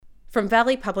From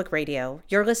Valley Public Radio,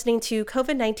 you're listening to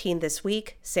COVID-19 This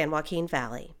Week, San Joaquin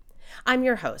Valley. I'm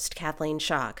your host, Kathleen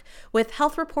Schock, with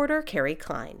health reporter Carrie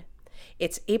Klein.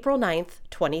 It's April 9th,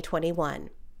 2021.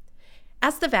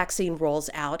 As the vaccine rolls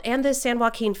out and the San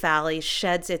Joaquin Valley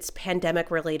sheds its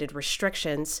pandemic-related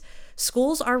restrictions,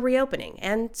 schools are reopening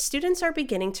and students are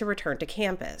beginning to return to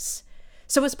campus.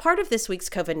 So as part of this week's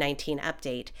COVID-19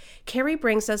 update, Carrie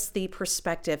brings us the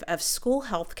perspective of school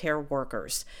healthcare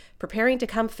workers preparing to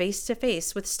come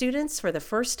face-to-face with students for the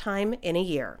first time in a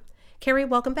year. Carrie,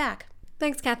 welcome back.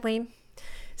 Thanks, Kathleen.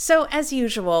 So as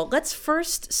usual, let's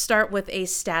first start with a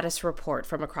status report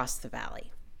from across the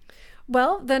valley.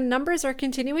 Well, the numbers are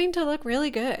continuing to look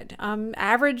really good.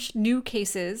 Average new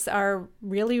cases are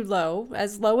really low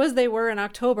as they were in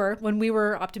October when we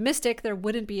were optimistic there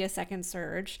wouldn't be a second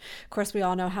surge. Of course, we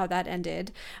all know how that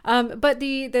ended. But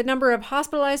the number of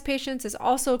hospitalized patients is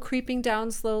also creeping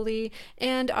down slowly,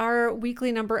 and our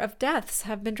weekly number of deaths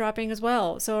have been dropping as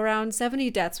well. So around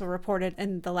 70 deaths were reported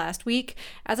in the last week,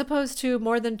 as opposed to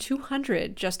more than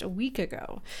 200 just a week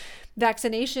ago.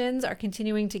 Vaccinations are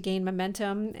continuing to gain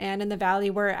momentum, and in the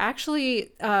Valley, we're actually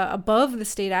above the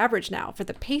state average now for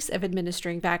the pace of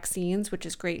administering vaccines, which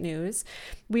is great news.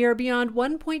 We are beyond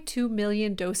 1.2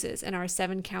 million doses in our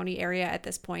 7-county area at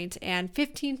this point, and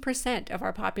 15% of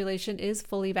our population is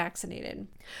fully vaccinated.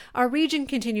 Our region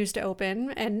continues to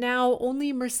open, and now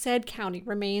only Merced County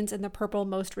remains in the purple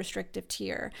most restrictive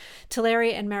tier.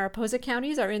 Tulare and Mariposa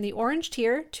counties are in the orange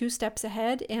tier, 2 steps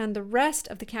ahead, and the rest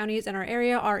of the counties in our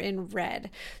area are in red.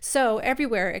 So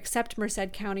everywhere except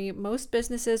Merced County, most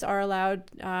businesses are allowed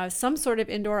some sort of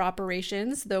indoor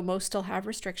operations, though most still have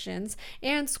restrictions,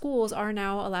 and schools are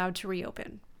now allowed to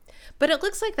reopen. But it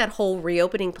looks like that whole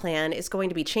reopening plan is going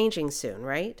to be changing soon,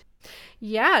 right?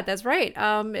 Yeah, that's right.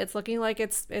 It's looking like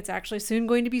it's actually soon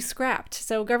going to be scrapped.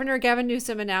 So Governor Gavin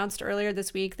Newsom announced earlier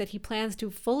this week that he plans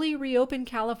to fully reopen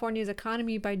California's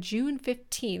economy by June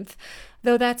 15th,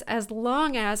 though that's as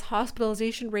long as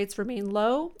hospitalization rates remain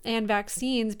low and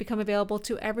vaccines become available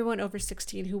to everyone over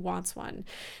 16 who wants one.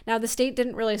 Now, the state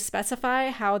didn't really specify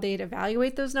how they'd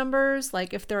evaluate those numbers,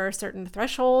 like if there are certain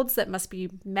thresholds that must be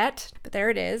met, but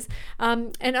there it is.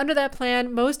 And under that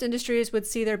plan, most industries would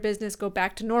see their business go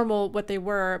back to normal, what they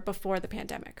were before the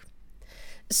pandemic.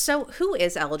 So who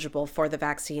is eligible for the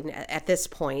vaccine at this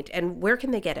point, and where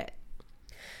can they get it?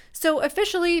 So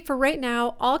officially, for right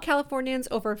now, all Californians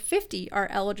over 50 are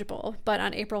eligible, but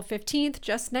on April 15th,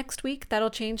 just next week, that'll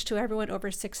change to everyone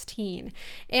over 16.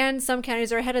 And some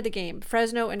counties are ahead of the game.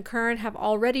 Fresno and Kern have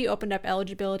already opened up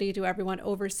eligibility to everyone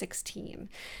over 16.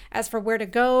 As for where to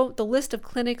go, the list of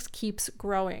clinics keeps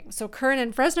growing. So Kern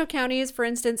and Fresno counties, for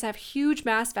instance, have huge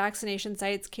mass vaccination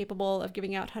sites capable of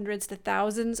giving out hundreds to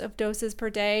thousands of doses per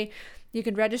day. You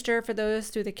can register for those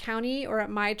through the county or at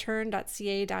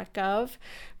myturn.ca.gov.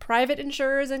 Private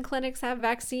insurers and clinics have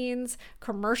vaccines.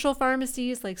 Commercial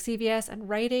pharmacies like CVS and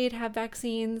Rite Aid have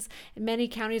vaccines. And many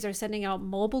counties are sending out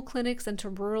mobile clinics into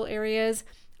rural areas.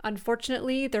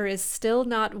 Unfortunately, there is still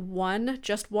not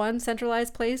just one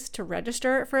centralized place to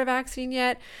register for a vaccine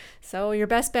yet. So your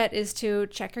best bet is to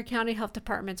check your county health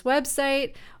department's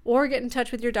website or get in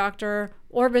touch with your doctor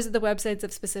or visit the websites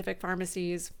of specific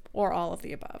pharmacies or all of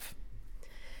the above.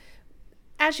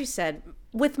 As you said,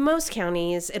 with most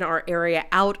counties in our area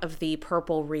out of the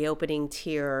purple reopening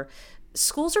tier,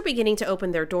 schools are beginning to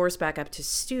open their doors back up to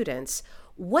students.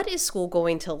 What is school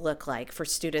going to look like for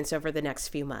students over the next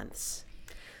few months?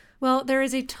 Well, there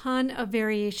is a ton of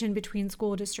variation between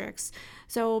school districts.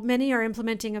 So many are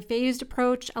implementing a phased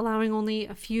approach, allowing only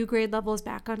a few grade levels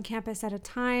back on campus at a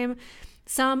time.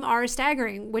 Some are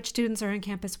staggering which students are on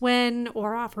campus when,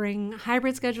 or offering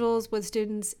hybrid schedules with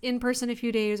students in person a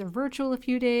few days or virtual a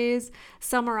few days.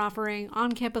 Some are offering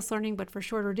on-campus learning, but for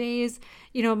shorter days.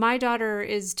 You know, my daughter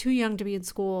is too young to be in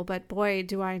school, but boy,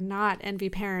 do I not envy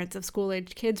parents of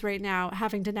school-aged kids right now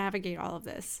having to navigate all of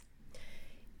this.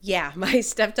 Yeah, my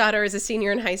stepdaughter is a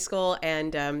senior in high school,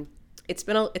 and it's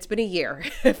been a year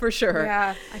for sure.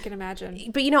 Yeah, I can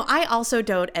imagine. But I also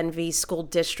don't envy school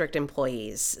district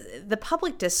employees. The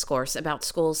public discourse about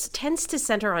schools tends to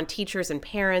center on teachers and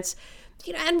parents,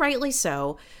 and rightly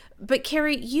so. But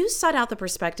Carrie, you sought out the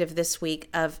perspective this week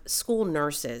of school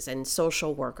nurses and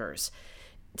social workers.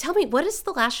 Tell me, what has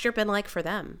the last year been like for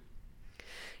them?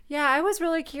 Yeah, I was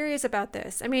really curious about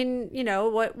this. I mean,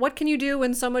 what can you do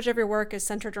when so much of your work is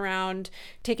centered around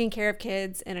taking care of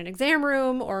kids in an exam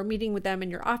room or meeting with them in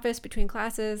your office between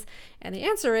classes? And the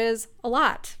answer is a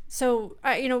lot. So,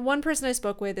 one person I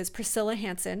spoke with is Priscilla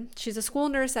Hansen. She's a school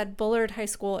nurse at Bullard High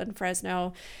School in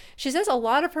Fresno. She says a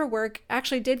lot of her work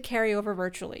actually did carry over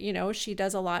virtually. She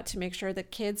does a lot to make sure that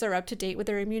kids are up to date with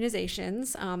their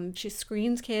immunizations. She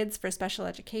screens kids for special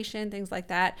education, things like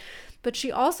that. But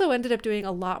she also ended up doing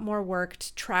a lot more work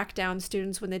to track down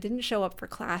students when they didn't show up for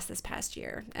class this past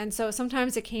year. And so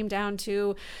sometimes it came down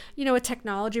to, a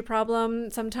technology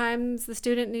problem. Sometimes the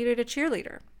student needed a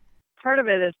cheerleader. Part of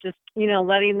it is just,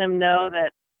 letting them know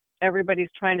that everybody's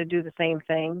trying to do the same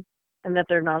thing and that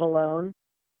they're not alone.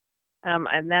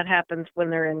 And that happens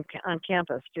when they're on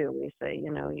campus too. We say,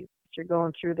 if you're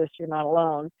going through this, you're not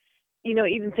alone.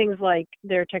 Even things like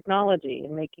their technology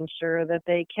and making sure that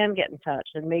they can get in touch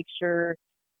and make sure,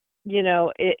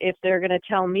 if they're going to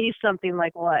tell me something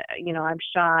like, well, I'm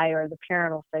shy, or the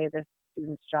parent will say this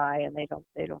student's shy and they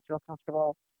don't feel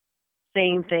comfortable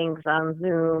saying things on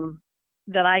Zoom,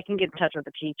 that I can get in touch with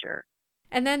the teacher.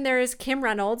 And then there's Kim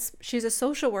Reynolds. She's a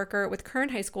social worker with Kern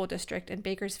High School District in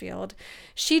Bakersfield.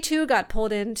 She too got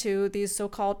pulled into these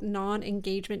so-called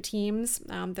non-engagement teams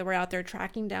that were out there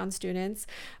tracking down students.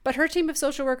 But her team of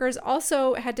social workers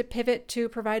also had to pivot to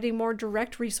providing more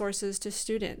direct resources to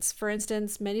students. For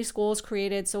instance, many schools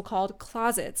created so-called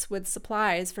closets with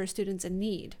supplies for students in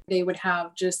need. They would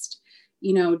have just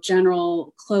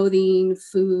general clothing,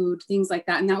 food, things like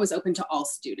that. And that was open to all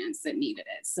students that needed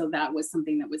it. So that was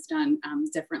something that was done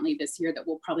differently this year that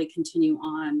will probably continue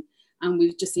on.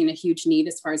 We've just seen a huge need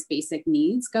as far as basic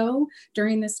needs go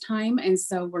during this time. And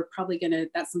so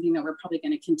that's something that we're probably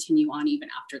going to continue on even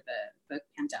after the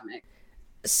pandemic.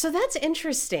 So that's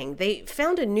interesting. They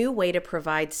found a new way to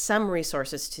provide some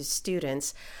resources to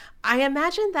students. I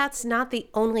imagine that's not the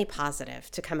only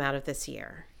positive to come out of this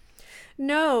year.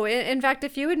 No, in fact, a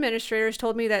few administrators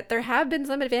told me that there have been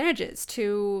some advantages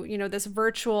to, this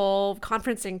virtual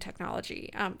conferencing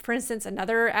technology. For instance,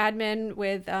 another admin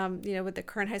with the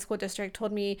Kern High School District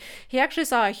told me he actually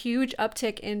saw a huge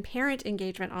uptick in parent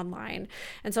engagement online.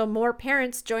 And so more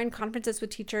parents joined conferences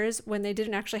with teachers when they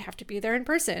didn't actually have to be there in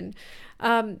person.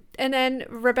 And then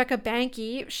Rebecca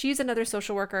Banky, she's another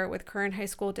social worker with Kern High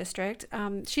School District.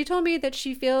 She told me that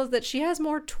she feels that she has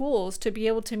more tools to be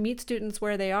able to meet students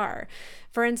where they are.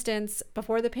 For instance,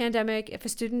 before the pandemic, if a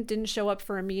student didn't show up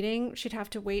for a meeting, she'd have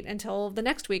to wait until the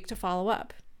next week to follow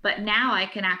up. But now I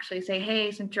can actually say, hey,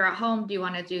 since you're at home, do you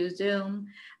want to do Zoom?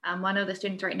 One of the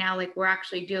students right now, we're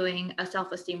actually doing a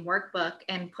self-esteem workbook,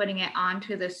 and putting it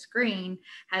onto the screen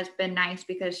has been nice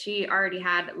because she already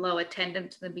had low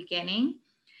attendance in the beginning.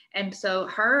 And so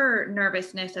her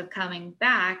nervousness of coming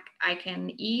back, I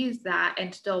can ease that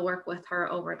and still work with her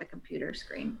over the computer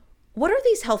screen. What are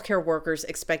these healthcare workers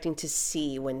expecting to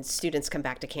see when students come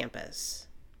back to campus?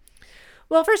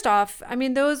 Well, first off,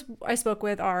 those I spoke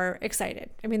with are excited.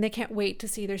 They can't wait to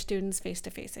see their students face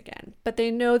to face again. But they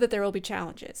know that there will be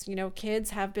challenges.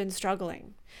 Kids have been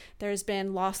struggling. There's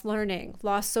been lost learning,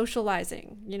 lost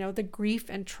socializing, the grief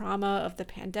and trauma of the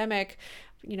pandemic,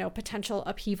 potential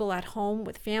upheaval at home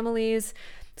with families.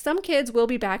 Some kids will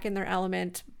be back in their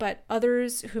element, but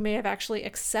others who may have actually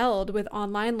excelled with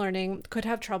online learning could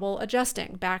have trouble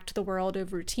adjusting back to the world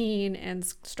of routine and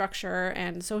structure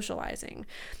and socializing.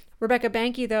 Rebecca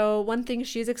Banky, though, one thing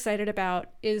she's excited about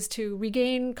is to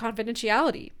regain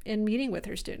confidentiality in meeting with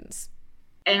her students.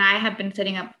 And I have been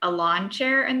setting up a lawn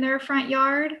chair in their front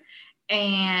yard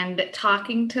and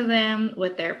talking to them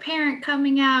with their parent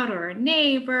coming out, or a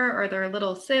neighbor, or their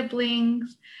little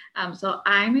siblings. So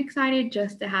I'm excited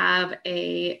just to have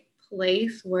a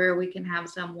place where we can have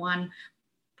some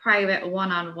private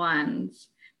one-on-ones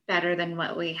better than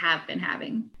what we have been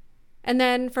having. And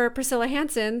then for Priscilla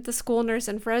Hansen, the school nurse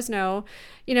in Fresno,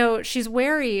 she's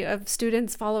wary of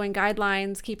students following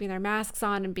guidelines, keeping their masks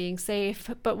on and being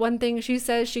safe. But one thing she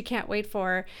says she can't wait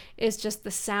for is just the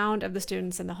sound of the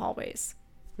students in the hallways.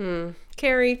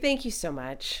 Carrie, thank you so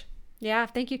much. Yeah,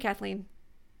 thank you, Kathleen.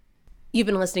 You've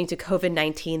been listening to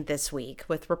COVID-19 This Week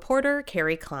with reporter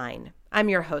Carrie Klein. I'm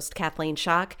your host, Kathleen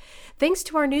Schock. Thanks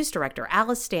to our news director,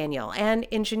 Alice Daniel, and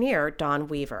engineer, Dawn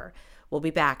Weaver. We'll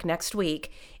be back next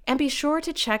week, and be sure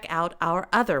to check out our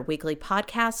other weekly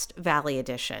podcast, Valley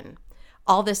Edition.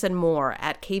 All this and more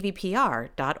at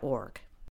kvpr.org.